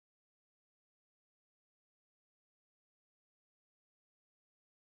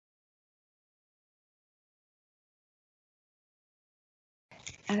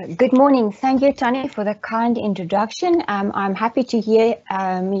Good morning. Thank you, Tony, for the kind introduction. I'm happy to hear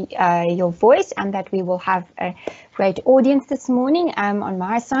your voice and that we will have a great audience this morning. On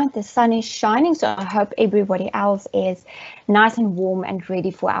my side, the sun is shining, so I hope everybody else is nice and warm and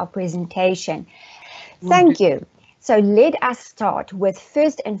ready for our presentation. Thank you. So let us start with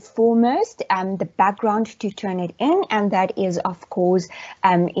first and foremost the background to Turnitin, and that is, of course,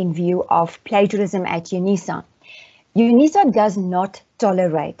 in view of plagiarism at UNISA. UNISA does not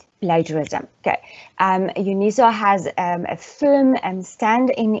tolerate plagiarism. Okay, UNISA has a firm stand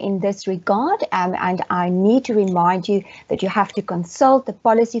in this regard, and I need to remind you that you have to consult the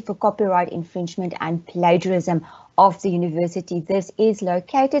policy for copyright infringement and plagiarism of the university. This is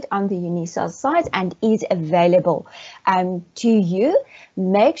located on the UNISA site and is available to you.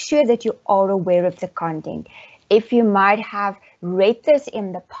 Make sure that you are aware of the content. If you might have read this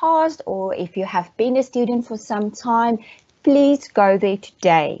in the past, or if you have been a student for some time, please go there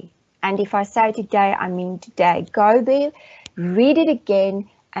today. And if I say today, I mean today. Go there, read it again,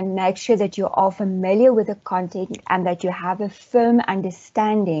 and make sure that you are familiar with the content and that you have a firm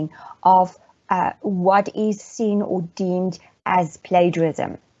understanding of what is seen or deemed as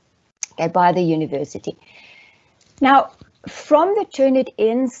plagiarism by the university. Now, from the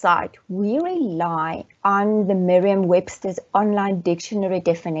Turnitin site, we rely on the Merriam-Webster's online dictionary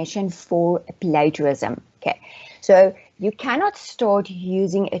definition for plagiarism. Okay, so you cannot start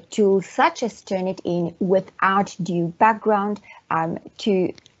using a tool such as Turnitin without due background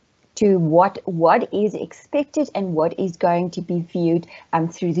to what is expected and what is going to be viewed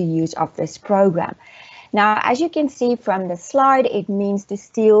through the use of this program. Now, as you can see from the slide, it means to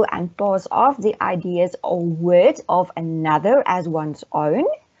steal and pass off the ideas or words of another as one's own,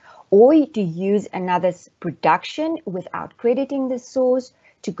 or to use another's production without crediting the source,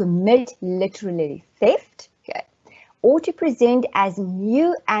 to commit literary theft, okay, or to present as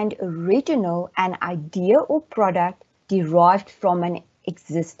new and original an idea or product derived from an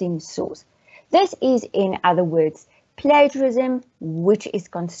existing source. This is, in other words, plagiarism, which is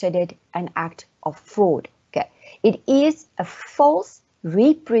considered an act of fraud. Okay, it is a false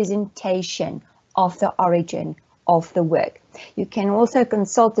representation of the origin of the work. You can also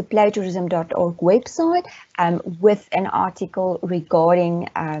consult the plagiarism.org website with an article regarding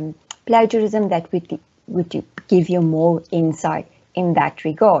plagiarism that would give you more insight in that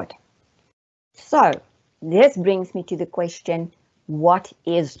regard. So this brings me to the question, what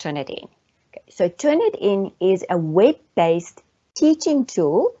is Turnitin? Okay, so Turnitin is a web-based teaching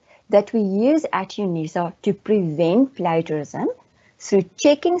tool that we use at UNISA to prevent plagiarism through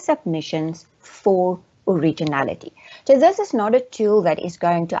checking submissions for originality. So this is not a tool that is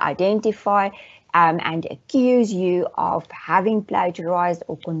going to identify and accuse you of having plagiarized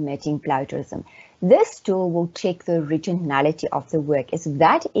or committing plagiarism. This tool will check the originality of the work, as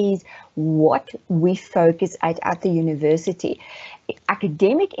that is what we focus at the university.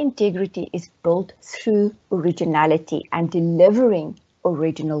 Academic integrity is built through originality and delivering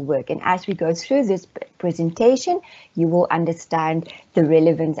original work. And as we go through this presentation, you will understand the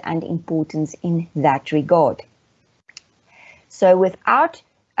relevance and importance in that regard. So without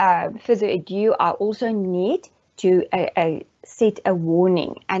further ado, I also need to set a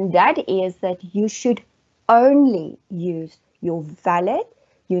warning, and that is that you should only use your valid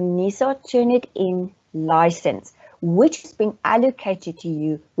UNISA Turnitin license, which has been allocated to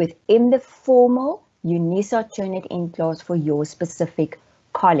you within the formal UNISA Turnitin class for your specific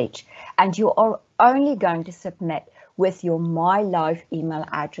college. And you are only going to submit with your MyLife email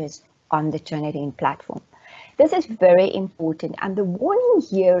address on the Turnitin platform. This is very important, and the warning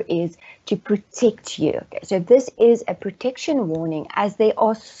here is to protect you. Okay, so this is a protection warning, as there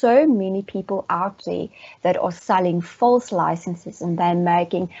are so many people out there that are selling false licenses, and they're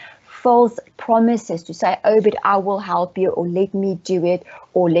making false promises to say, oh, but I will help you, or let me do it,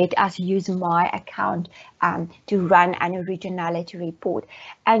 or let us use my account to run an originality report.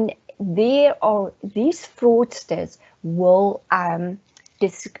 And there are these fraudsters will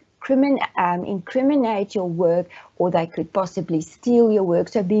incriminate your work, or they could possibly steal your work.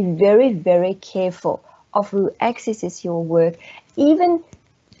 So be very, very careful of who accesses your work. Even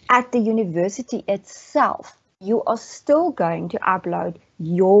at the university itself, you are still going to upload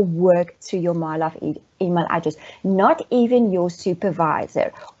your work through your MyLife email address. Not even your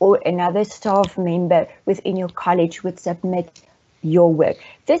supervisor or another staff member within your college would submit your work.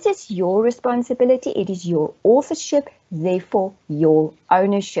 This is your responsibility. It is your authorship, therefore your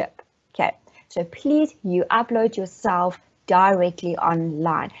ownership. Okay, so please, you upload yourself directly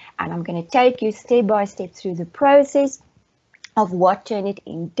online, and I'm going to take you step by step through the process of what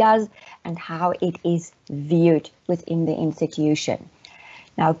Turnitin does and how it is viewed within the institution.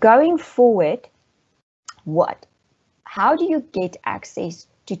 Now, going forward, how do you get access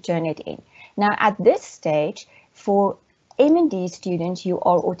to Turnitin? Now, at this stage, for M&D students, you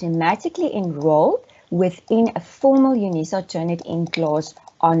are automatically enrolled within a formal UNISA Turnitin class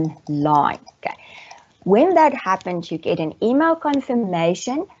online. Okay. When that happens, you get an email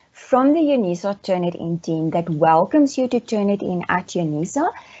confirmation from the UNISA Turnitin team that welcomes you to Turnitin at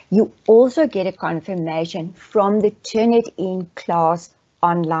UNISA. You also get a confirmation from the Turnitin class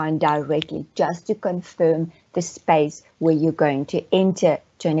online directly, just to confirm the space where you're going to enter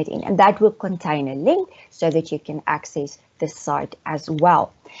Turnitin, and that will contain a link so that you can access the site as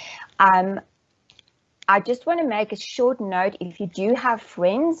well. I just want to make a short note. If you do have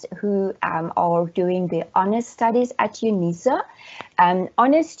friends who are doing their honours studies at UNISA,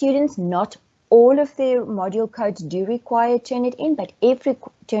 honours students, not all of their module codes do require Turnitin, but every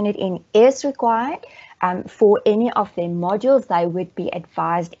Turnitin is required. For any of their modules, they would be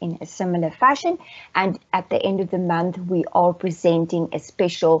advised in a similar fashion. And at the end of the month, we are presenting a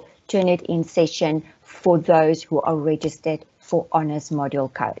special Turnitin session for those who are registered for honours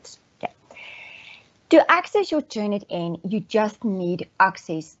module codes. Okay. To access your Turnitin, you just need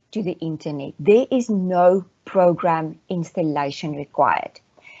access to the internet. There is no program installation required.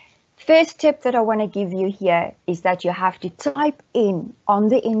 First tip that I want to give you here is that you have to type in on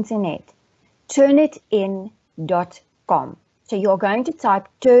the internet turnitin.com. So you're going to type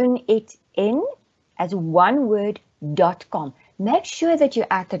Turnitin as one word .com. Make sure that you're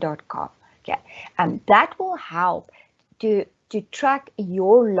at the .com. Okay, and that will help to track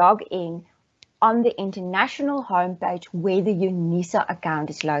your login on the international homepage where the UNISA account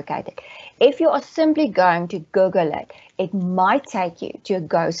is located. If you are simply going to Google it, it might take you to a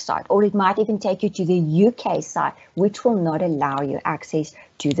ghost site, or it might even take you to the UK site, which will not allow you access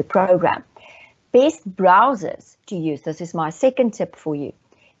to the program. Best browsers to use, this is my second tip for you,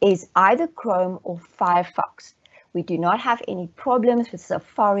 is either Chrome or Firefox. We do not have any problems with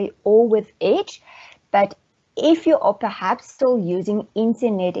Safari or with Edge, but if you are perhaps still using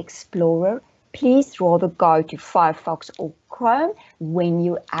Internet Explorer, please rather go to Firefox or Chrome when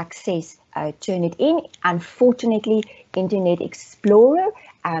you access Turnitin. Unfortunately, Internet Explorer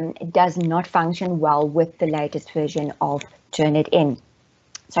does not function well with the latest version of Turnitin.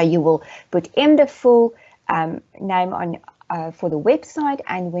 So you will put in the full name on for the website,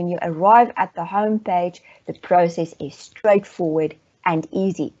 and when you arrive at the home page, the process is straightforward and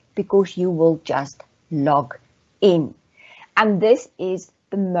easy because you will just log in. And this is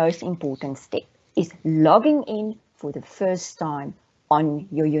the most important step, is logging in for the first time on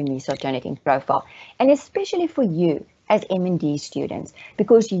your UNISA Turnitin profile, and especially for you as M&D students,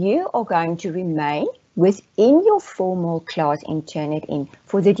 because you are going to remain within your formal class in Turnitin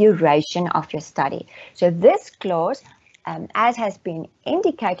for the duration of your study. So this class, as has been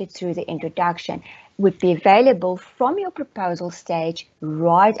indicated through the introduction, would be available from your proposal stage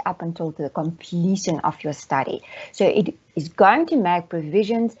right up until the completion of your study. So it is going to make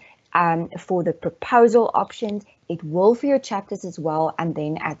provisions for the proposal options. It will for your chapters as well, and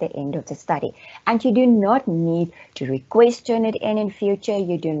then at the end of the study. And you do not need to request Turnitin in future.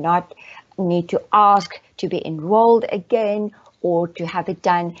 You do not need to ask to be enrolled again or to have it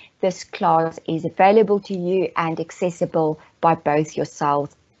done. This class is available to you and accessible by both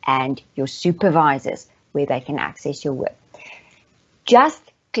yourselves and your supervisors, where they can access your work.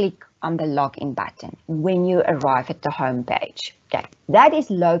 Just click on the login button when you arrive at the home page. Okay, that is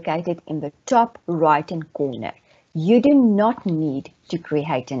located in the top right-hand corner. You do not need to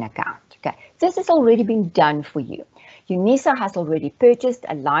create an account. Okay, this has already been done for you. UNISA has already purchased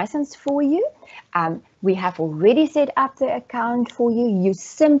a license for you. We have already set up the account for you. You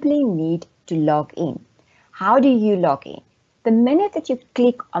simply need to log in. How do you log in? The minute that you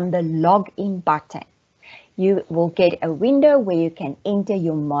click on the login button, you will get a window where you can enter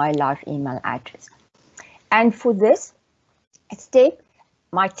your MyLife email address. And for this step,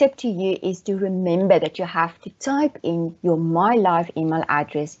 my tip to you is to remember that you have to type in your MyLife email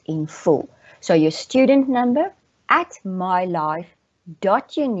address in full. So your student number at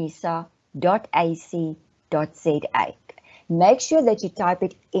mylife.unisa.ac.za. Make sure that you type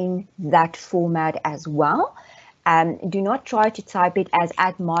it in that format as well. Do not try to type it as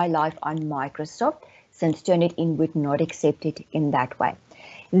at mylife on Microsoft, since Turnitin would not accept it in that way.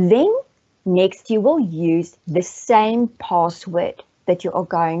 Then next you will use the same password that you are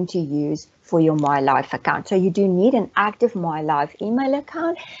going to use for your MyLife account. So you do need an active MyLife email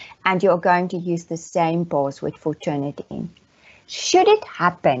account, and you're going to use the same password for Turnitin. Should it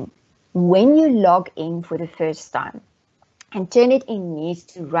happen when you log in for the first time And Turnitin needs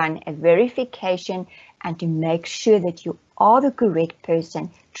to run a verification and to make sure that you are the correct person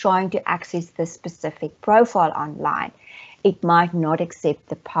trying to access this specific profile online. It might not accept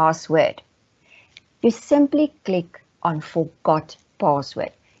the password. You simply click on Forgot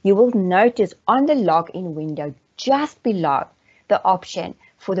Password. You will notice on the login window just below the option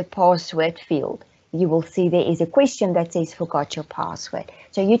for the password field, you will see there is a question that says Forgot your password.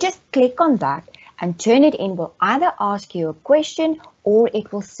 So you just click on that, and Turnitin will either ask you a question or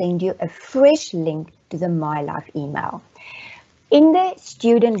it will send you a fresh link to the MyLife email. In the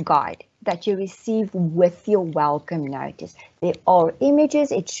student guide that you receive with your welcome notice, there are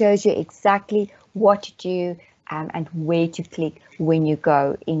images. It shows you exactly what to do and where to click when you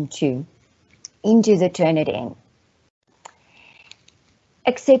go into the Turnitin.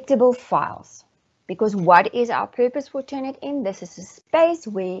 Acceptable files. Because what is our purpose for Turnitin? This is a space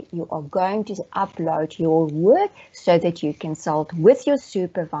where you are going to upload your work so that you can consult with your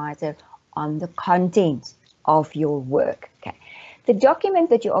supervisor on the content of your work. Okay. The document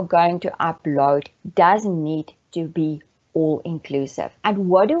that you are going to upload does need to be all-inclusive. And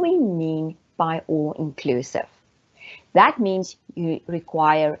what do we mean by all-inclusive? That means you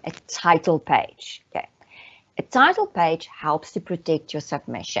require a title page. Okay. A title page helps to protect your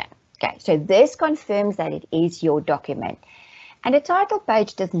submission. Okay, so this confirms that it is your document. And a title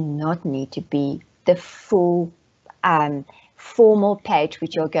page does not need to be the full formal page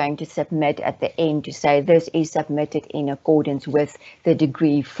which you're going to submit at the end to say this is submitted in accordance with the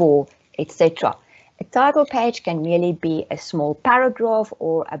degree for, etc. A title page can merely be a small paragraph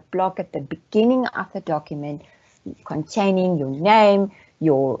or a block at the beginning of the document containing your name,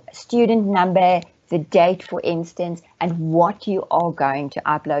 your student number, the date, for instance, and what you are going to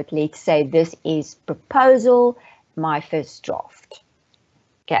upload. Let's say this is proposal, my first draft.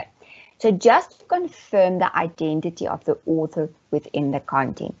 Okay, so just to confirm the identity of the author within the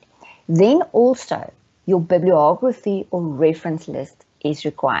content. Then also your bibliography or reference list is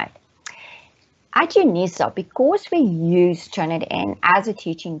required. At UNISA, because we use Turnitin as a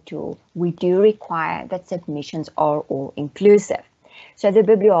teaching tool, we do require that submissions are all inclusive. So the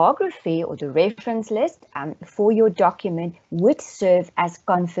bibliography or the reference list for your document would serve as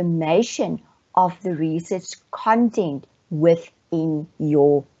confirmation of the research content within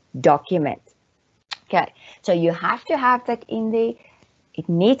your document. Okay, so you have to have that in there. It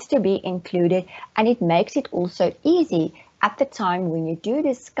needs to be included, and it makes it also easy at the time when you do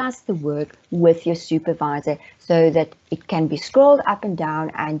discuss the work with your supervisor so that it can be scrolled up and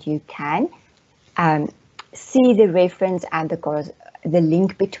down and you can see the reference and the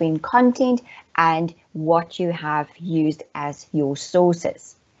link between content and what you have used as your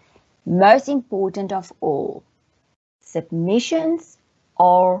sources. Most important of all, submissions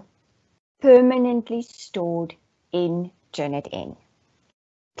are permanently stored in Turnitin.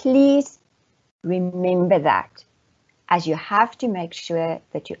 Please remember that, as you have to make sure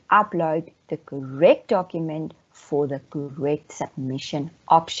that you upload the correct document for the correct submission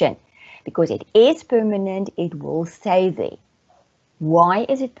option. Because it is permanent, it will stay there. Why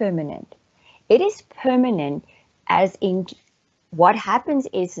is it permanent? It is permanent as in what happens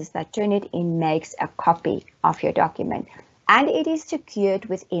is that Turnitin makes a copy of your document and it is secured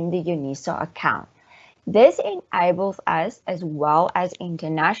within the UNISA account. This enables us, as well as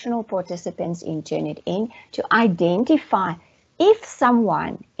international participants in Turnitin, to identify if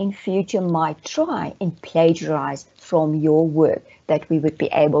someone in future might try and plagiarize from your work, that we would be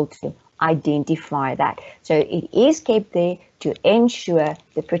able to identify that. So it is kept there to ensure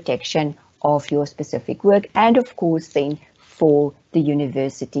the protection of your specific work and of course then for the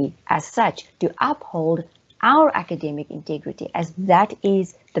university as such to uphold our academic integrity, as that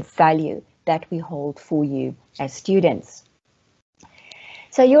is the value that we hold for you as students.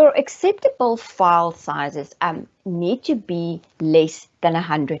 So your acceptable file sizes need to be less than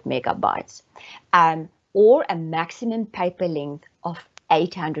 100 megabytes or a maximum paper length of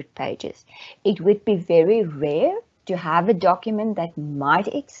 800 pages. It would be very rare to have a document that might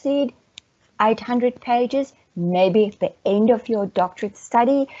exceed 800 pages. Maybe at the end of your doctorate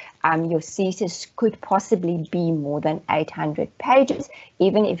study, your thesis could possibly be more than 800 pages.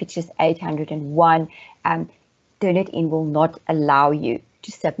 Even if it's just 801, Turnitin will not allow you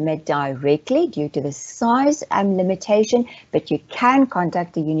to submit directly due to the size limitation, but you can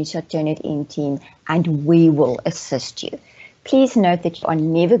contact the UNISA Turnitin team and we will assist you. Please note that you are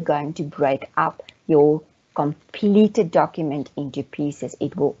never going to break up your completed document into pieces.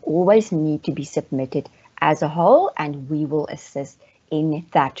 It will always need to be submitted as a whole, and we will assist in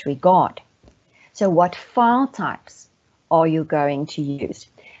that regard. So what file types are you going to use?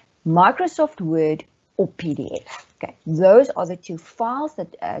 Microsoft Word or PDF. Okay, those are the two files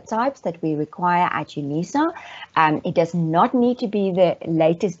that types that we require at UNISA. It does not need to be the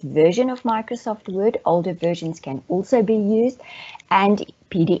latest version of Microsoft Word. Older versions can also be used, and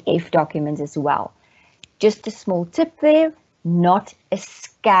PDF documents as well. Just a small tip there, not a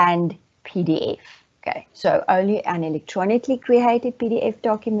scanned PDF. Okay, so only an electronically created PDF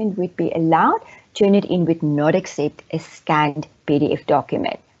document would be allowed. Turnitin would not accept a scanned PDF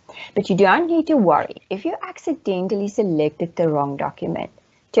document. But you don't need to worry if you accidentally selected the wrong document.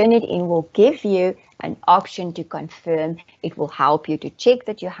 Turnitin will give you an option to confirm. It will help you to check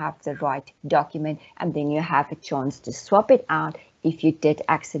that you have the right document, and then you have a chance to swap it out if you did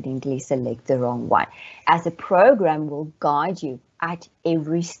accidentally select the wrong one, as the program will guide you at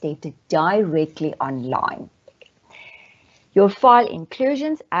every step directly online. Your file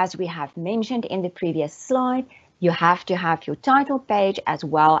inclusions, as we have mentioned in the previous slide, you have to have your title page as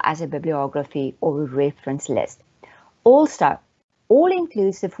well as a bibliography or a reference list. Also,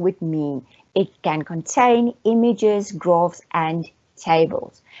 all-inclusive would mean it can contain images, graphs, and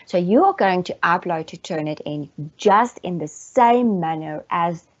tables. So you are going to upload to Turnitin just in the same manner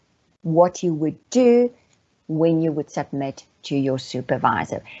as what you would do when you would submit to your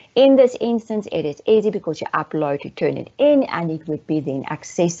supervisor. In this instance, it is easy because you upload to Turnitin and it would be then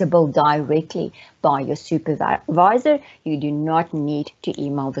accessible directly by your supervisor. You do not need to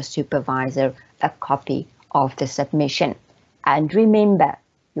email the supervisor a copy of the submission. And remember,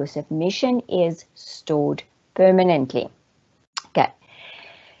 your submission is stored permanently. Okay.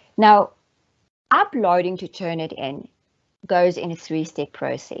 Now, uploading to Turnitin goes in a three-step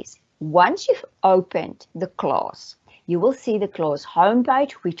process. Once you've opened the class, you will see the class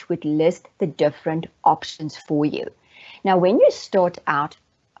homepage, which would list the different options for you. Now, when you start out,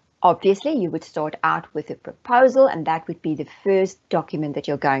 obviously, you would start out with a proposal, and that would be the first document that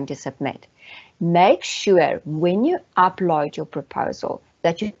you're going to submit. Make sure when you upload your proposal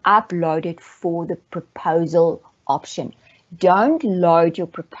that you upload it for the proposal option. Don't load your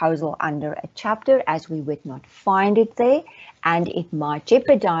proposal under a chapter, as we would not find it there, and it might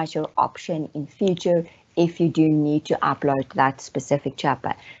jeopardize your option in future if you do need to upload that specific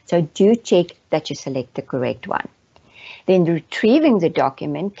chapter. So do check that you select the correct one. Then retrieving the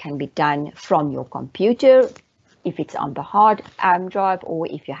document can be done from your computer, if it's on the hard drive, or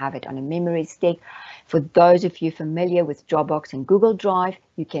if you have it on a memory stick. For those of you familiar with Dropbox and Google Drive,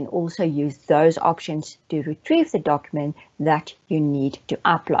 you can also use those options to retrieve the document that you need to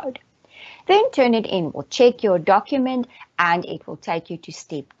upload. Then Turnitin will check your document and it will take you to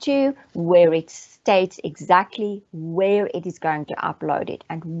step 2, where it states exactly where it is going to upload it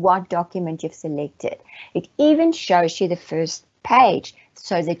and what document you've selected. It even shows you the first page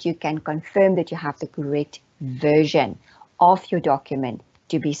so that you can confirm that you have the correct version of your document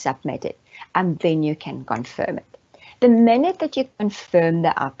to be submitted, and then you can confirm it. The minute that you confirm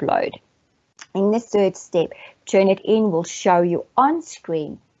the upload, in the third step, Turnitin will show you on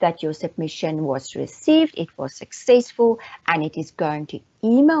screen that your submission was received, it was successful, and it is going to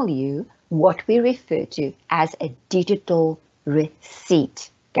email you what we refer to as a digital receipt.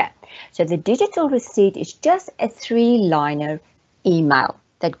 Okay, so the digital receipt is just a 3-liner email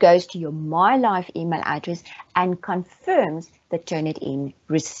that goes to your My Life email address and confirms that Turnitin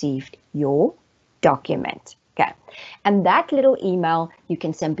received your document. Okay, and that little email you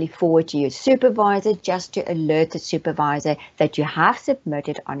can simply forward to your supervisor just to alert the supervisor that you have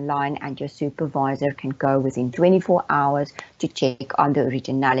submitted online, and your supervisor can go within 24 hours to check on the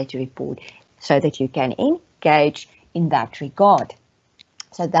originality report so that you can engage in that regard.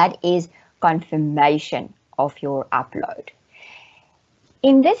 So that is confirmation of your upload.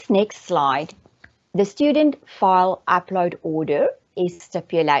 In this next slide, the student file upload order is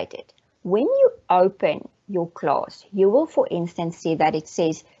stipulated. When you open your class, you will, for instance, see that it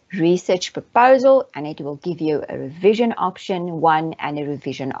says research proposal, and it will give you a revision option 1 and a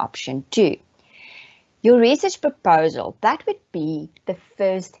revision option 2. Your research proposal, that would be the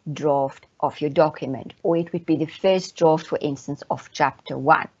first draft of your document, or it would be the first draft, for instance, of chapter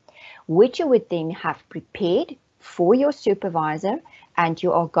 1, which you would then have prepared for your supervisor, and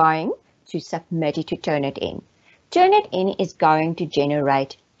you are going to submit it to Turnitin. Turnitin is going to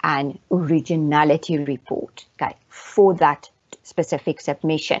generate an originality report, okay, for that specific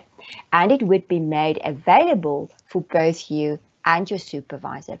submission, and it would be made available for both you and your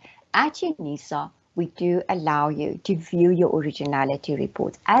supervisor. At UNISA, we do allow you to view your originality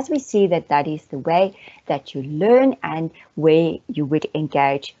reports, as we see that that is the way that you learn and where you would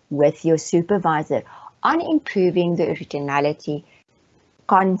engage with your supervisor on improving the originality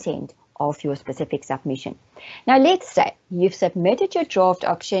content of your specific submission. Now, let's say you've submitted your draft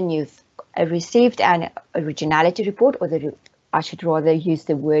option, you've received an originality report, or I should rather use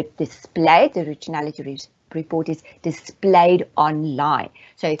the word displayed. The originality report is displayed online.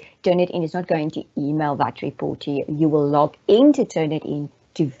 So Turnitin is not going to email that report to you. You will log into Turnitin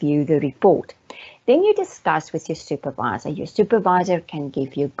to view the report. Then you discuss with your supervisor. Your supervisor can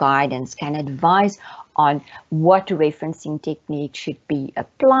give you guidance, can advise on what referencing technique should be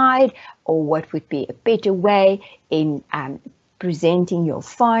applied, or what would be a better way in presenting your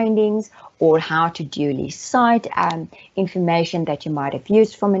findings, or how to duly cite information that you might have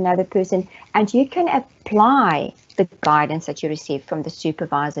used from another person. And you can apply the guidance that you received from the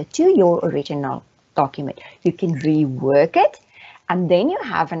supervisor to your original document. You can rework it, and then you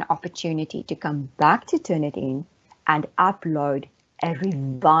have an opportunity to come back to Turnitin and upload a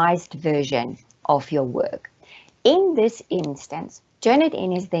revised version of your work. In this instance,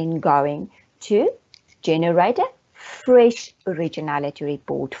 Turnitin is then going to generate a fresh originality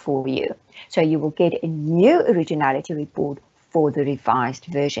report for you. So you will get a new originality report for the revised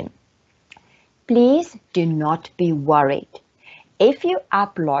version. Please do not be worried. If you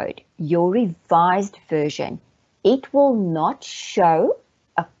upload your revised version, it will not show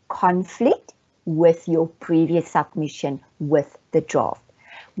a conflict with your previous submission with the draft.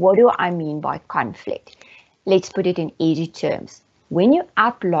 What do I mean by conflict? Let's put it in easy terms. When you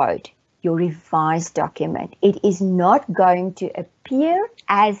upload your revised document, it is not going to appear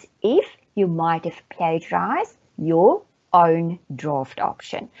as if you might have plagiarized your own draft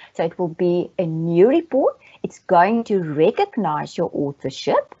option. So it will be a new report. It's going to recognize your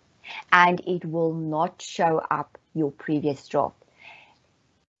authorship, and it will not show up your previous draft.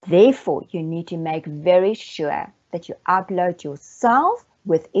 Therefore, you need to make very sure that you upload yourself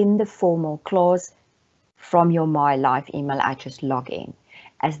within the formal clause from your My Life email address login,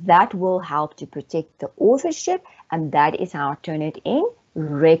 as that will help to protect the authorship, and that is how Turnitin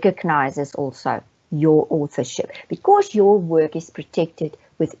recognizes also your authorship, because your work is protected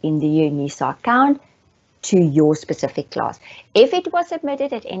within the UNISA account to your specific class. If it was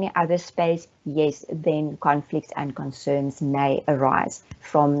submitted at any other space, yes, then conflicts and concerns may arise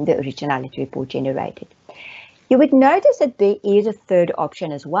from the originality report generated. You would notice that there is a third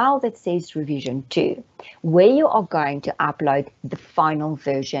option as well that says revision 2, where you are going to upload the final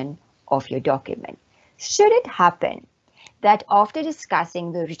version of your document. Should it happen that after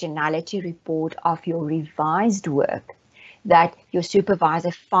discussing the originality report of your revised work, that your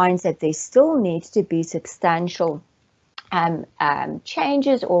supervisor finds that there still needs to be substantial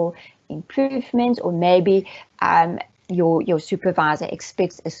changes or improvements, or maybe your supervisor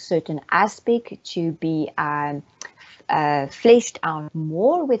expects a certain aspect to be fleshed out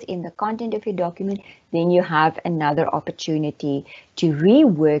more within the content of your document, then you have another opportunity to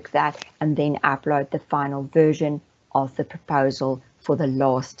rework that and then upload the final version of the proposal for the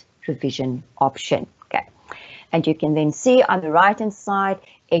last revision option. Okay. And you can then see on the right hand side,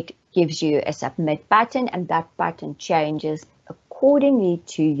 it gives you a submit button, and that button changes accordingly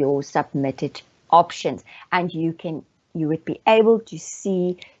to your submitted options. And you would be able to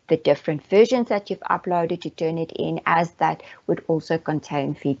see the different versions that you've uploaded to Turnitin, as that would also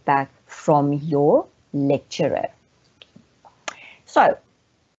contain feedback from your lecturer. So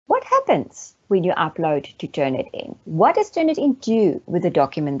what happens when you upload to Turnitin? What does Turnitin do with the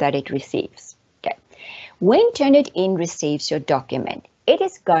document that it receives? Okay. When Turnitin receives your document, it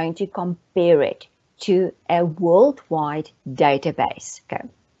is going to compare it to a worldwide database. Okay.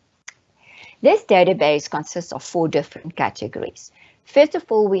 This database consists of 4 different categories. First of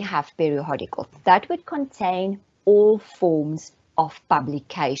all, we have periodicals. That would contain all forms of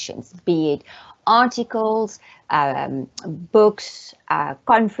publications, be it articles, books,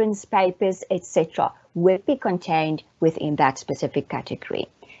 conference papers, etc., would be contained within that specific category.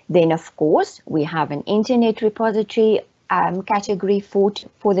 Then, of course, we have an internet repository category for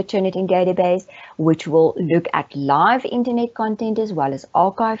the Turnitin database, which will look at live internet content as well as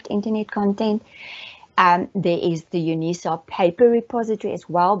archived internet content. There is the UNISA paper repository as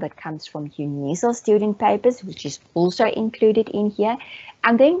well, that comes from UNISA student papers, which is also included in here.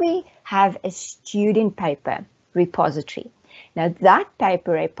 And then we have a student paper repository. Now that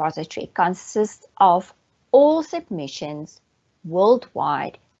paper repository consists of all submissions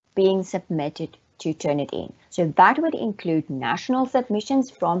worldwide being submitted to Turnitin. So that would include national submissions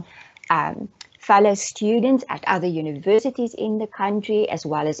from fellow students at other universities in the country, as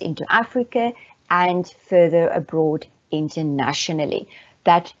well as into Africa and further abroad internationally.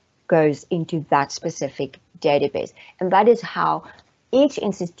 That goes into that specific database. And that is how each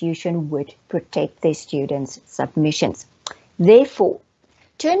institution would protect their students' submissions. Therefore,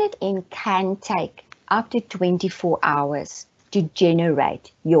 Turnitin can take up to 24 hours to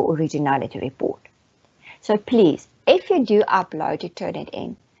generate your originality report. So please, if you do upload to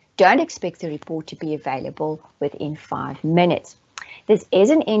Turnitin, don't expect the report to be available within 5 minutes. This is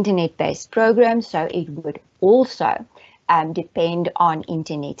an internet-based program, so it would also depend on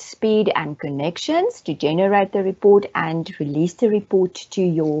internet speed and connections to generate the report and release the report to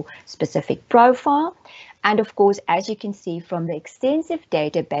your specific profile. And of course, as you can see from the extensive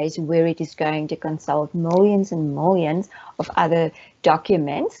database where it is going to consult millions and millions of other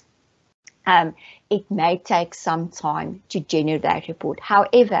documents, it may take some time to generate that report.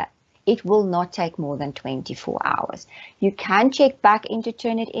 However, it will not take more than 24 hours. You can check back into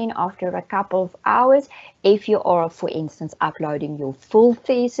Turnitin after a couple of hours if you are, for instance, uploading your full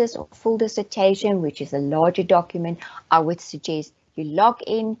thesis or full dissertation, which is a larger document. I would suggest you log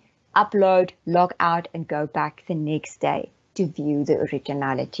in, upload, log out, and go back the next day to view the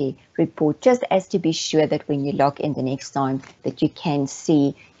originality report, just as to be sure that when you log in the next time that you can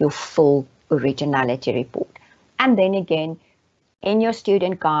see your full originality report. And then again, in your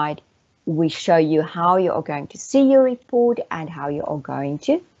student guide, we show you how you are going to see your report and how you are going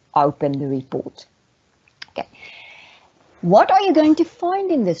to open the report. Okay. What are you going to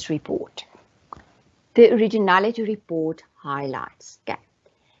find in this report? The originality report highlights. Okay.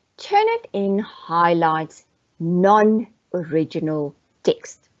 Turnitin highlights non-original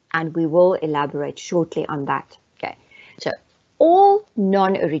text, and we will elaborate shortly on that. Okay. So all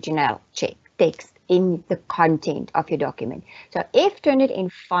non-original text in the content of your document. So if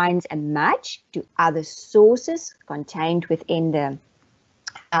Turnitin finds a match to other sources contained within the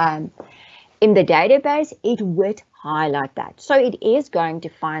in the database, it would highlight that. So it is going to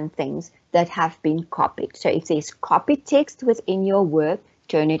find things that have been copied. So if there's copied text within your work,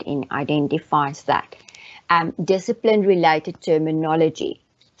 Turnitin identifies that. Discipline-related terminology,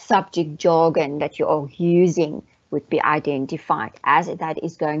 subject jargon that you are using would be identified, as that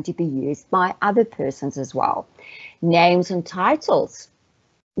is going to be used by other persons as well. Names and titles,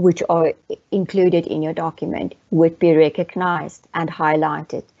 which are included in your document, would be recognized and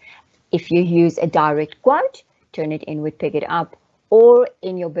highlighted. If you use a direct quote, Turnitin would pick it up, or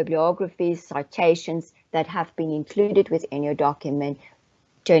in your bibliographies, citations that have been included within your document,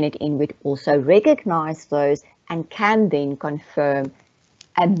 Turnitin would also recognize those and can then confirm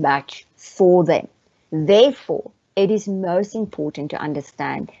a match for them. Therefore, it is most important to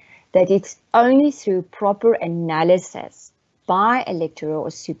understand that it's only through proper analysis by a lecturer or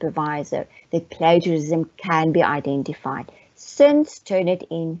supervisor that plagiarism can be identified, since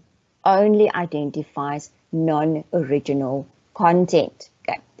Turnitin only identifies non-original content.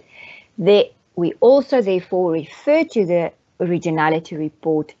 Okay. We also therefore refer to the originality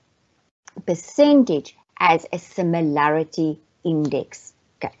report percentage as a similarity index.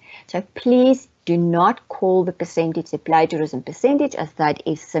 Okay, so please do not call the percentage the plagiarism percentage, as that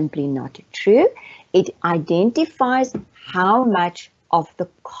is simply not true. It identifies how much of the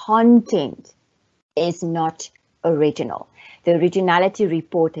content is not original. The originality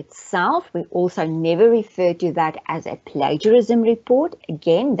report itself, we also never refer to that as a plagiarism report.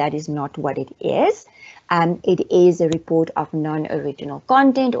 Again, that is not what it is. It is a report of non-original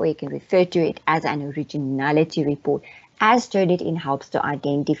content, or you can refer to it as an originality report, as Turnitin helps to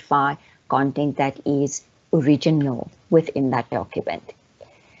identify content that is original within that document.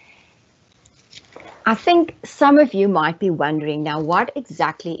 I think some of you might be wondering now, what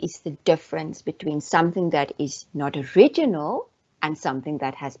exactly is the difference between something that is not original and something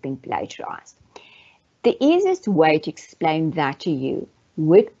that has been plagiarized? The easiest way to explain that to you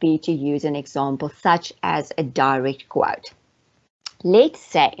would be to use an example such as a direct quote. Let's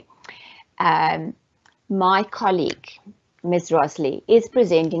say my colleague, Ms. Rosley, is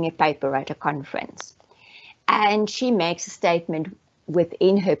presenting a paper at a conference, and she makes a statement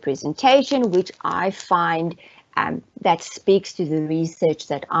within her presentation, which I find that speaks to the research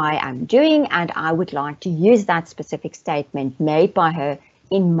that I am doing, and I would like to use that specific statement made by her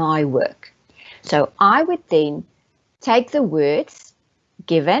in my work. So I would then take the words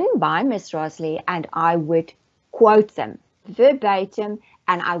given by Ms. Rosley and I would quote them verbatim,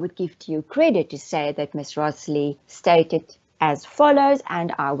 and I would give to you credit to say that Ms. Rosley stated as follows,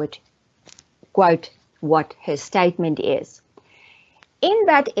 and I would quote what her statement is. In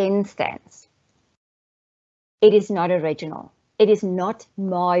that instance, it is not original. It is not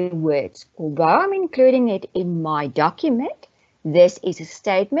my words. Although I'm including it in my document, this is a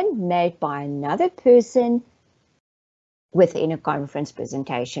statement made by another person within a conference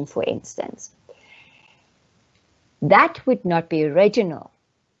presentation, for instance. That would not be original,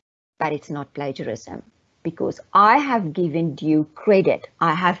 but it's not plagiarism, because I have given due credit.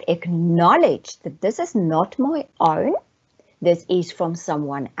 I have acknowledged that this is not my own. this is from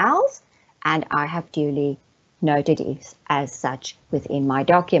someone else, and I have duly noted it as such within my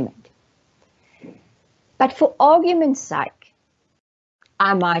document. But for argument's sake,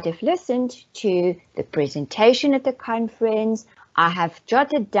 I might have listened to the presentation at the conference. I have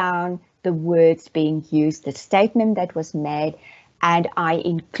jotted down the words being used, the statement that was made, and I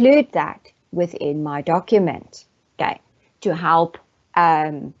include that within my document, okay, to help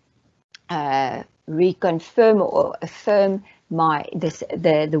reconfirm or affirm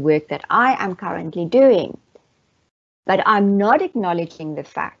the work that I am currently doing. But I'm not acknowledging the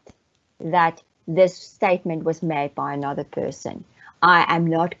fact that this statement was made by another person. I am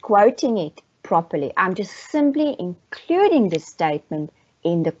not quoting it properly. I'm just simply including the statement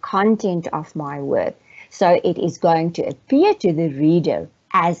in the content of my work. So it is going to appear to the reader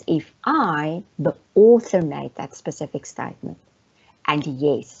as if I, the author, made that specific statement. And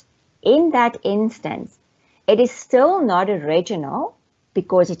yes, in that instance, it is still not original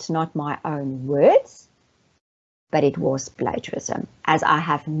because it's not my own words, but it was plagiarism, as I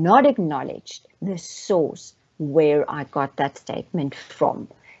have not acknowledged the source where I got that statement from,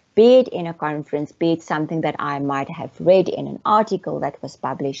 be it in a conference, be it something that I might have read in an article that was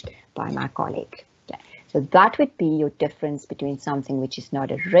published by my colleague. Okay. So that would be your difference between something which is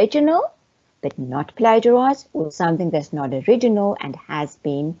not original, but not plagiarized, or something that's not original and has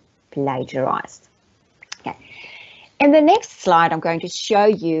been plagiarized. Okay. In the next slide, I'm going to show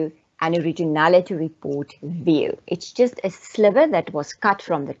you an originality report view. It's just a sliver that was cut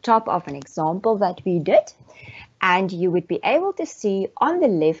from the top of an example that we did. And you would be able to see on the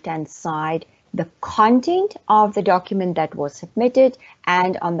left-hand side the content of the document that was submitted,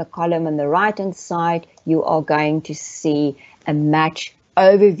 and on the column on the right-hand side, you are going to see a match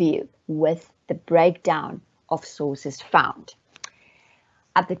overview with the breakdown of sources found.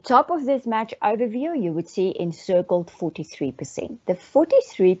 At the top of this match overview, you would see encircled 43%. The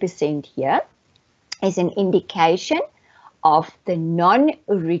 43% here is an indication of the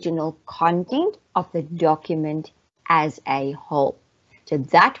non-original content of the document as a whole. So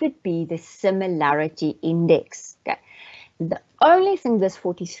that would be the similarity index. Okay. The only thing this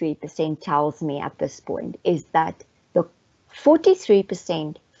 43% tells me at this point is that the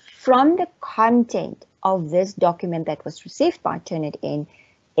 43% from the content of this document that was received by Turnitin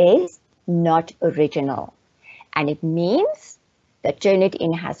is not original. And it means that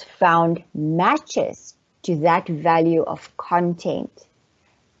Turnitin has found matches to that value of content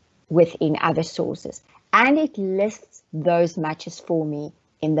within other sources. And it lists those matches for me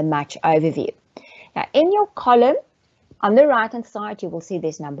in the match overview. Now, in your column, on the right-hand side, you will see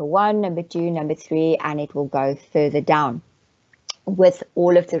there's number 1, number 2, number 3, and it will go further down with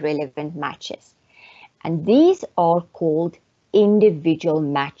all of the relevant matches. And these are called individual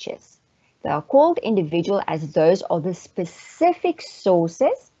matches. They are called individual as those are the specific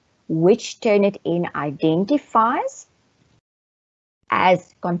sources which Turnitin identifies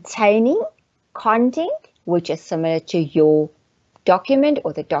as containing content which is similar to your document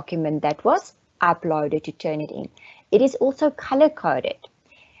or the document that was uploaded to Turnitin. It is also color-coded.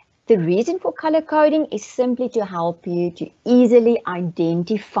 The reason for color coding is simply to help you to easily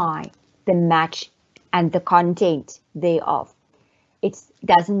identify the match and the content thereof. It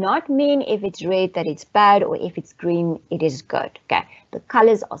does not mean if it's red that it's bad, or if it's green it is good. Okay, the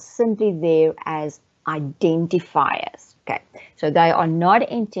colors are simply there as identifiers. Okay, so they are not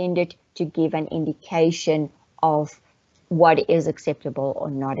intended to give an indication of what is acceptable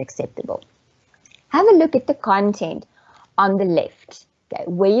or not acceptable. Have a look at the content on the left, okay,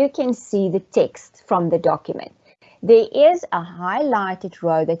 where you can see the text from the document. There is a highlighted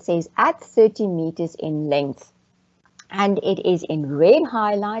row that says at 30 meters in length, and it is in red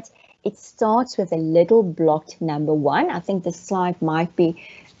highlights. It starts with a little blocked number 1. I think the slide might be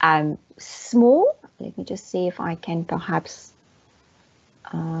small. Let me just see if I can perhaps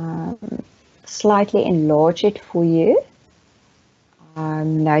slightly enlarge it for you.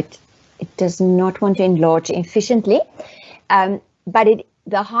 No, it does not want to enlarge efficiently, but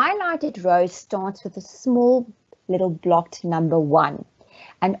the highlighted row starts with a small little blocked number 1.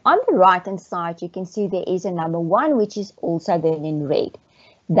 And on the right hand side, you can see there is a number 1, which is also then in red.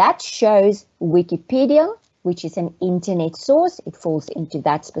 That shows Wikipedia, which is an internet source. It falls into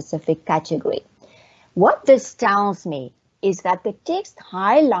that specific category. What this tells me is that the text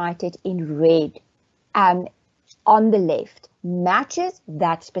highlighted in red on the left matches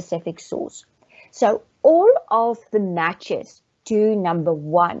that specific source. So all of the matches to number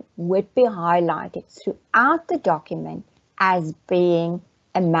 1 would be highlighted throughout the document as being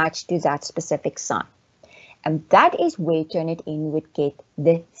a match to that specific site. And that is where Turnitin would get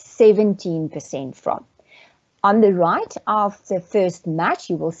the 17% from. On the right of the first match,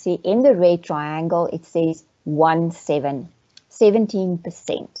 you will see in the red triangle, it says 17%.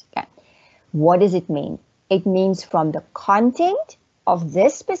 Okay. What does it mean? It means from the content of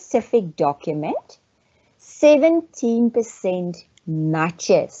this specific document, 17%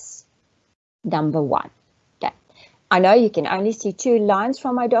 matches number 1. Okay. I know you can only see 2 lines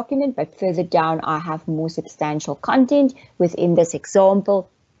from my document, but further down I have more substantial content within this example,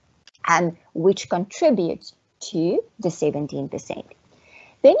 and which contributes to the 17%.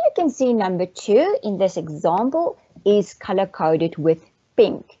 Then you can see number 2 in this example is color coded with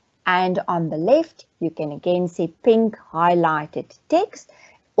pink. And on the left, you can again see pink highlighted text.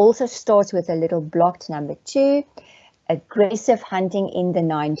 Also starts with a little blocked number 2, aggressive hunting in the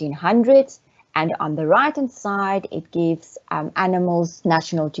 1900s. And on the right-hand side, it gives animals,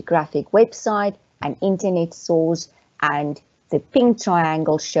 National Geographic website, an internet source, and the pink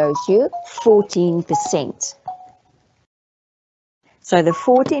triangle shows you 14%. So the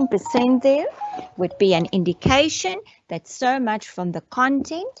 14% there would be an indication that so much from the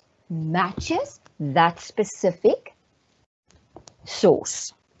content matches that specific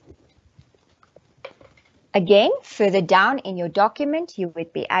source. Again, further down in your document, you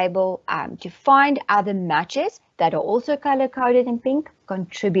would be able to find other matches that are also color-coded in pink,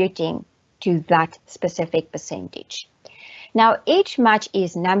 contributing to that specific percentage. Now, each match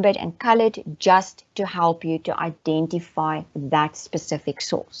is numbered and colored just to help you to identify that specific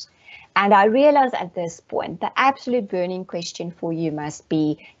source. And I realize at this point, the absolute burning question for you must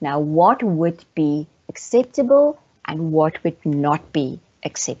be, now what would be acceptable and what would not be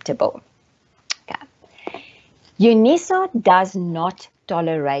acceptable? Okay. UNISA does not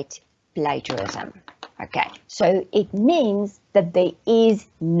tolerate plagiarism. Okay, so it means that there is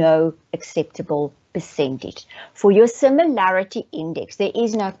no acceptable percentage. For your similarity index, there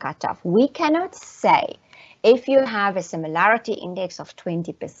is no cutoff. We cannot say if you have a similarity index of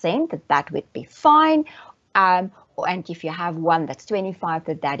 20% that would be fine, and if you have one that's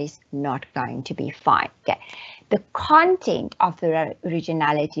 25, that is not going to be fine. Okay, the content of the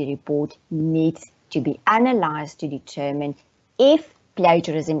originality report needs to be analyzed to determine if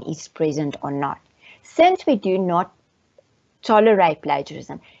plagiarism is present or not. Since we do not tolerate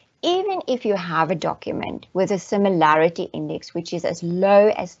plagiarism, even if you have a document with a similarity index which is as low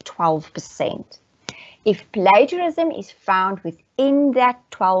as 12%, if plagiarism is found within that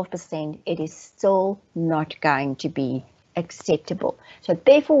 12%, it is still not going to be acceptable. So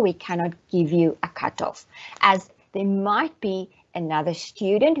therefore, we cannot give you a cutoff, as there might be another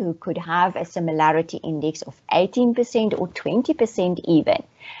student who could have a similarity index of 18% or 20% even.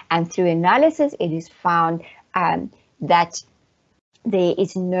 And through analysis, it is found that there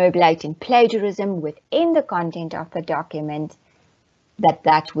is no blatant plagiarism within the content of the document,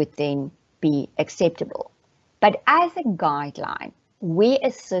 that would then be acceptable. But as a guideline, we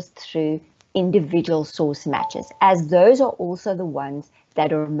assist through individual source matches, as those are also the ones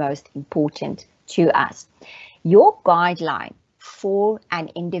that are most important to us. Your guideline for an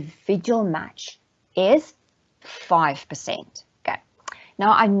individual match is 5%.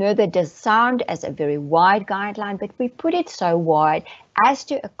 Now, I know that does sound as a very wide guideline, but we put it so wide as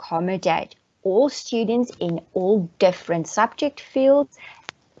to accommodate all students in all different subject fields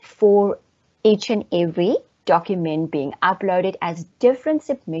for each and every document being uploaded, as different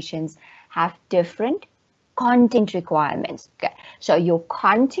submissions have different content requirements. Okay. So your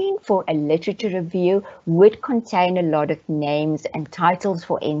content for a literature review would contain a lot of names and titles,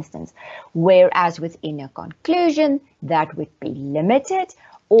 for instance, whereas within a conclusion that would be limited,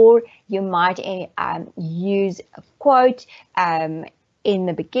 or you might use a quote in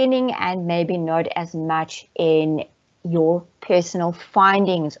the beginning and maybe not as much in your personal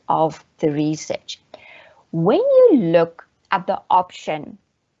findings of the research. When you look at the option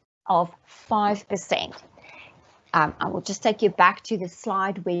of 5%, I will just take you back to the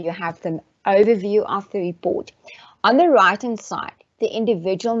slide where you have the overview of the report. On the right-hand side, the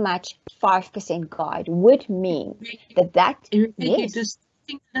individual match 5% guide would mean that yes.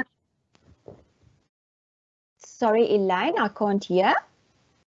 Sorry, Elaine, I can't hear.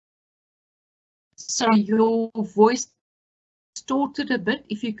 Sorry, your voice distorted a bit.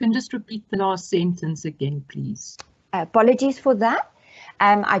 If you can just repeat the last sentence again, please. Apologies for that.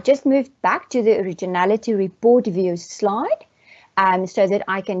 I just moved back to the originality report view slide so that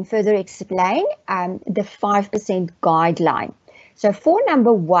I can further explain the 5% guideline. So for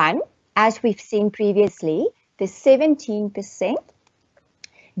number 1, as we've seen previously, the 17%,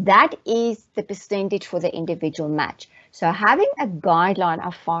 that is the percentage for the individual match. So having a guideline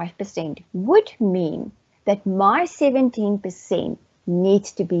of 5% would mean that my 17%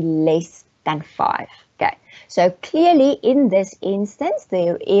 needs to be less than 5. Okay, so clearly in this instance,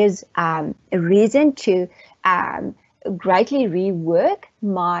 there is a reason to greatly rework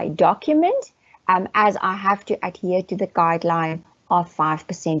my document as I have to adhere to the guideline of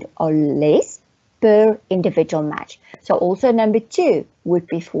 5% or less per individual match. So also number 2 would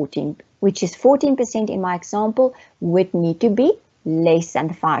be 14, which is 14% in my example, would need to be less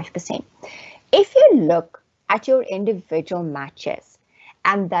than 5%. If you look at your individual matches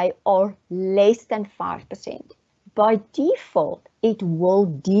and they are less than 5%, by default, it will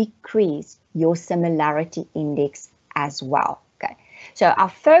decrease your similarity index as well. Okay, so our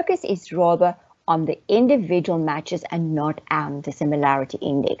focus is rather on the individual matches and not on the similarity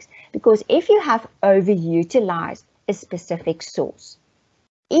index, because if you have overutilized a specific source,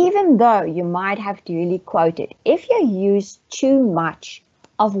 even though you might have duly quoted, if you use too much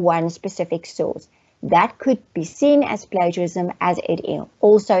of one specific source, that could be seen as plagiarism, as it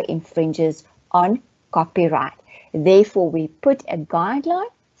also infringes on copyright. Therefore, we put a guideline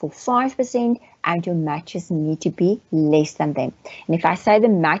for 5% and your matches need to be less than them. And if I say the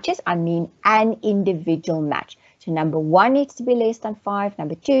matches, I mean an individual match. So number 1 needs to be less than 5,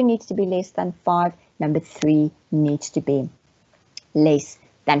 number 2 needs to be less than 5, number 3 needs to be less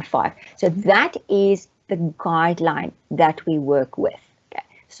than 5. So that is the guideline that we work with. Okay.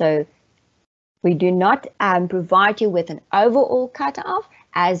 So we do not provide you with an overall cutoff,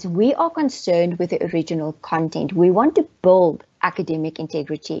 as we are concerned with the original content. We want to build academic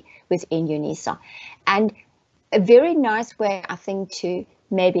integrity within UNISA. And a very nice way, I think, to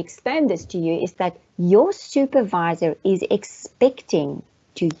maybe explain this to you is that your supervisor is expecting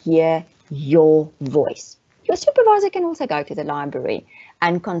to hear your voice. Your supervisor can also go to the library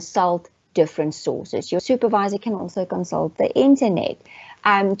and consult different sources. Your supervisor can also consult the internet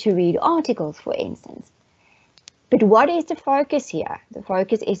to read articles, for instance. But what is the focus here? The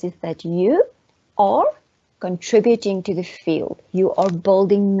focus is that you are contributing to the field. You are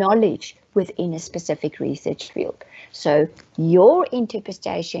building knowledge within a specific research field. So your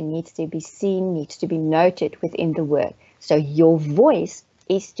interpretation needs to be seen, needs to be noted within the work. So your voice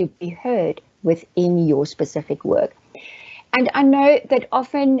is to be heard within your specific work. And I know that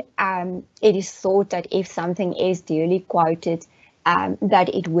often it is thought that if something is duly quoted, that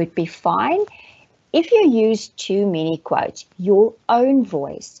it would be fine. If you use too many quotes, your own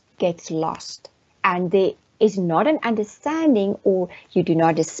voice gets lost and there is not an understanding, or you do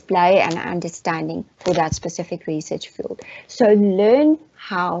not display an understanding for that specific research field. So learn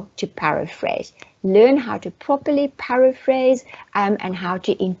how to paraphrase, learn how to properly paraphrase and how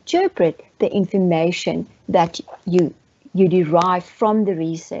to interpret the information that you derive from the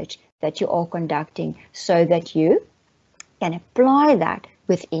research that you are conducting, so that you can apply that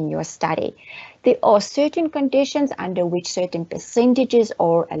within your study. There are certain conditions under which certain percentages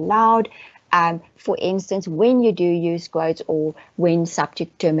are allowed. For instance, when you do use quotes or when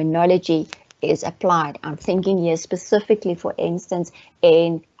subject terminology is applied. I'm thinking here specifically, for instance,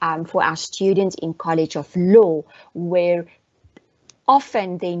 in for our students in College of Law, where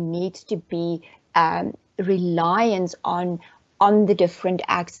often there needs to be reliance on the different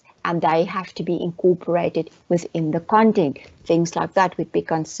acts, and they have to be incorporated within the content. Things like that would be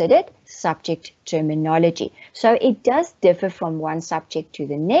considered subject terminology. So it does differ from one subject to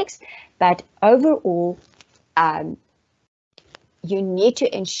the next, but overall, you need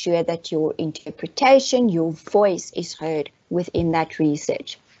to ensure that your interpretation, your voice is heard within that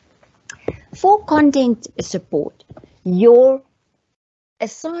research. For content support,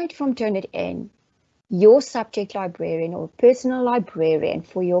 aside from Turnitin, your subject librarian or personal librarian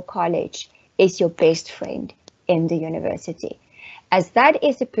for your college is your best friend in the university, as that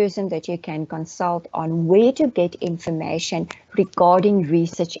is the person that you can consult on where to get information regarding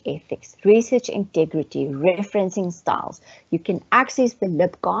research ethics, research integrity, referencing styles. You can access the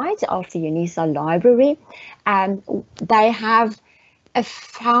LibGuides of the UNISA library, and they have a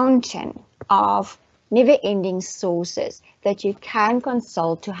fountain of never-ending sources that you can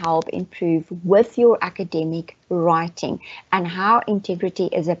consult to help improve with your academic writing and how integrity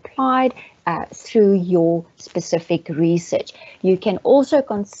is applied through your specific research. You can also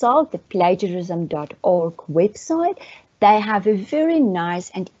consult the plagiarism.org website. They have a very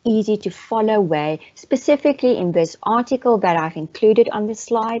nice and easy to follow way, specifically in this article that I've included on the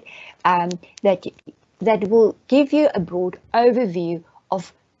slide, that will give you a broad overview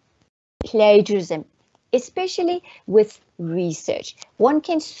of plagiarism, especially with research. One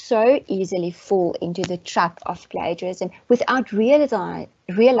can so easily fall into the trap of plagiarism without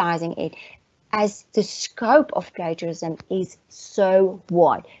realizing it, as the scope of plagiarism is so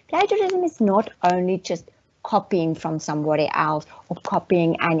wide. Plagiarism is not only just copying from somebody else or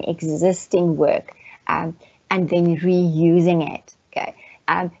copying an existing work and then reusing it. Okay.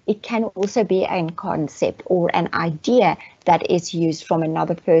 It can also be a concept or an idea that is used from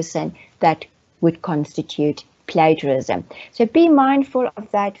another person that would constitute plagiarism. So be mindful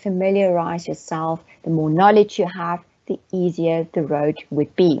of that, familiarize yourself. The more knowledge you have, the easier the road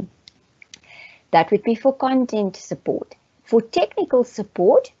would be. That would be for content support. For technical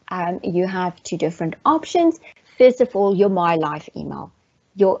support, you have two different options. First of all, your My Life email.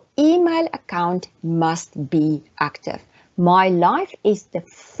 Your email account must be active. My Life is the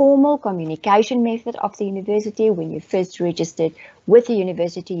formal communication method of the university. When you first registered with the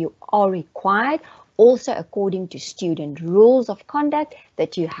university, you are required, also according to student rules of conduct,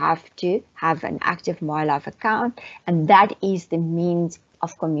 that you have to have an active My Life account, and that is the means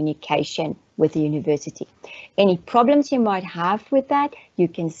of communication with the university. Any problems you might have with that, you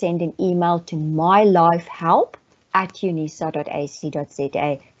can send an email to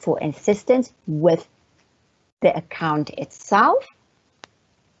mylifehelp@unisa.ac.za for assistance with the account itself.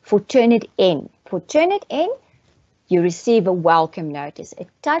 For Turnitin, you receive a welcome notice.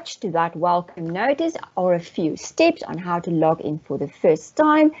 Attached to that welcome notice are a few steps on how to log in for the first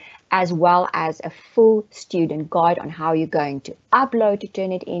time, as well as a full student guide on how you're going to upload to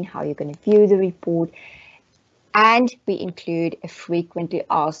Turnitin, how you're going to view the report, and we include a frequently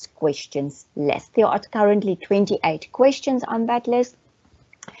asked questions list. There are currently 28 questions on that list,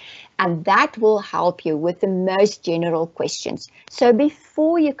 and that will help you with the most general questions. So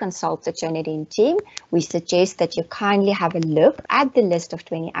before you consult the Turnitin team, we suggest that you kindly have a look at the list of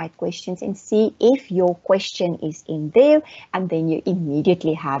 28 questions and see if your question is in there, and then you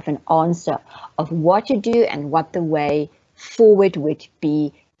immediately have an answer of what to do and what the way forward would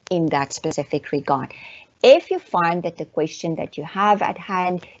be in that specific regard. If you find that the question that you have at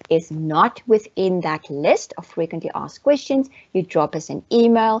hand is not within that list of frequently asked questions, you drop us an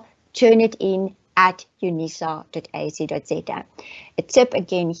email, turnitin@unisa.ac.za. A tip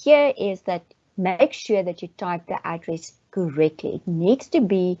again here is that make sure that you type the address correctly. It needs to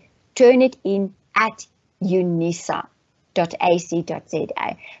be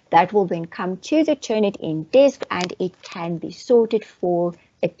turnitin@unisa.ac.za. That will then come to the Turnitin desk and it can be sorted for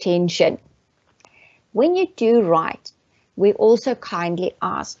attention. When you do write, we also kindly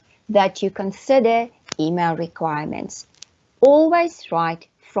ask that you consider email requirements. Always write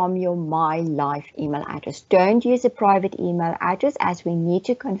from your My Life email address. Don't use a private email address, as we need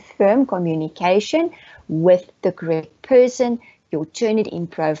to confirm communication with the correct person. Your Turnitin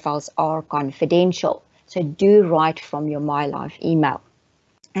profiles are confidential, so do write from your My Life email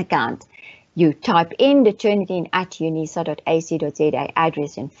account. You type in the turnitin@unisa.ac.za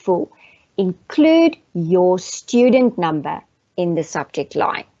address in full. Include your student number in the subject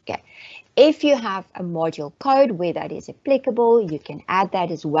line. Okay. If you have a module code where that is applicable, you can add that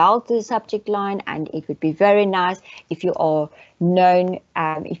as well to the subject line, and it would be very nice if you are known,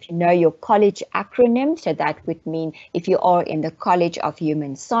 if you know your college acronym. So that would mean if you are in the College of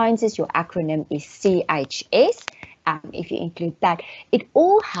Human Sciences, your acronym is CHS. If you include that, it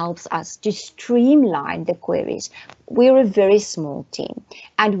all helps us to streamline the queries. We're a very small team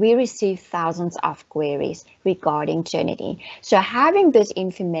and we receive thousands of queries regarding Turnitin. So having this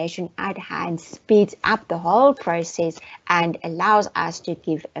information at hand speeds up the whole process and allows us to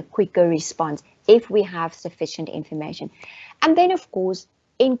give a quicker response if we have sufficient information. And then, of course,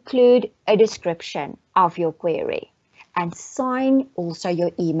 include a description of your query. And sign also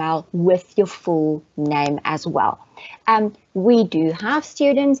your email with your full name as well. We do have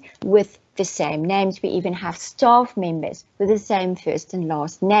students with the same names. We even have staff members with the same first and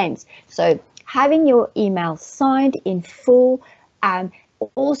last names. So having your email signed in full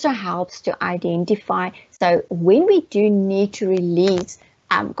also helps to identify. So when we do need to release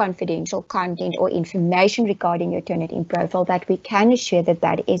confidential content or information regarding your Turnitin profile, that we can assure that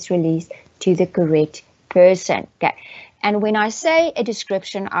that is released to the correct person. Okay. And when I say a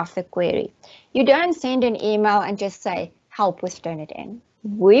description of the query, you don't send an email and just say help with Turnitin.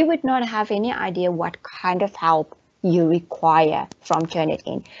 We would not have any idea what kind of help you require from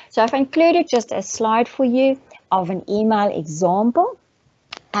Turnitin. So I've included just a slide for you of an email example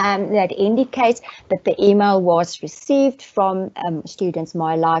that indicates that the email was received from student's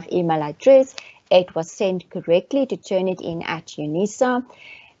My Life email address. It was sent correctly to Turnitin@unisa.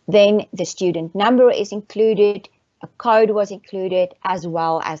 Then the student number is included, a code was included, as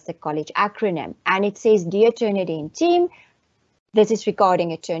well as the college acronym. And it says, dear Turnitin team, this is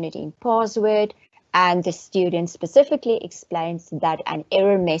regarding a Turnitin password. and the student specifically explains that an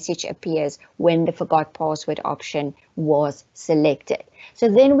error message appears when the forgot password option was selected. So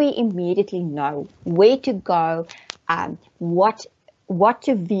then we immediately know where to go, what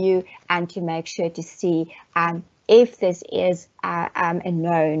to view, and to make sure to see if this is a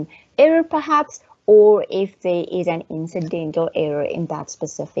known error perhaps, or if there is an incidental error in that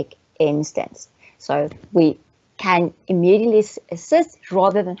specific instance. So we can immediately assist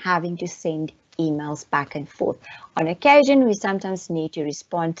rather than having to send emails back and forth. On occasion, we sometimes need to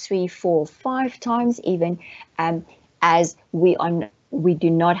respond 3, 4, 5 times even, as we do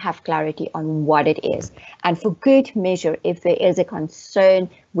not have clarity on what it is. And for good measure, if there is a concern,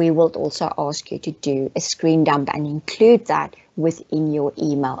 we will also ask you to do a screen dump and include that within your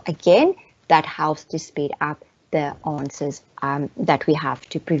email. Again, that helps to speed up the answers that we have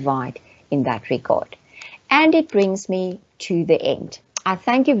to provide in that regard. And it brings me to the end. I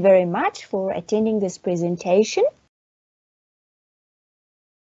thank you very much for attending this presentation.